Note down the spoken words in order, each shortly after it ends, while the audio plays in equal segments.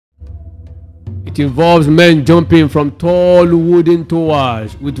It involves men jumping from tall wooden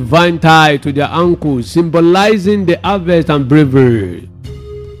towers with vine tied to their ankles, symbolizing the harvest and bravery.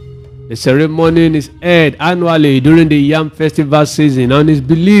 The ceremony is held annually during the yam festival season and is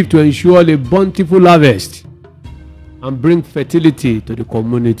believed to ensure a bountiful harvest and bring fertility to the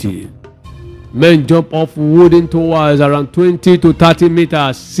community. Men jump off wooden towers around 20 to 30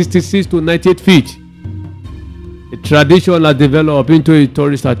 meters, 66 to 98 feet. The tradition has developed into a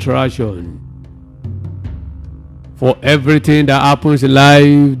tourist attraction. For everything that happens in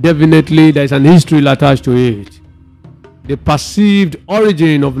life, definitely there is an history attached to it. The perceived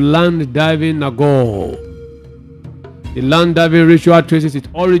origin of land diving Naghol. The land diving ritual traces its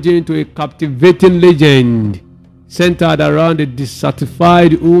origin to a captivating legend centered around a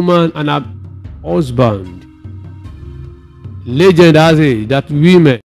dissatisfied woman and her husband. Legend has it that women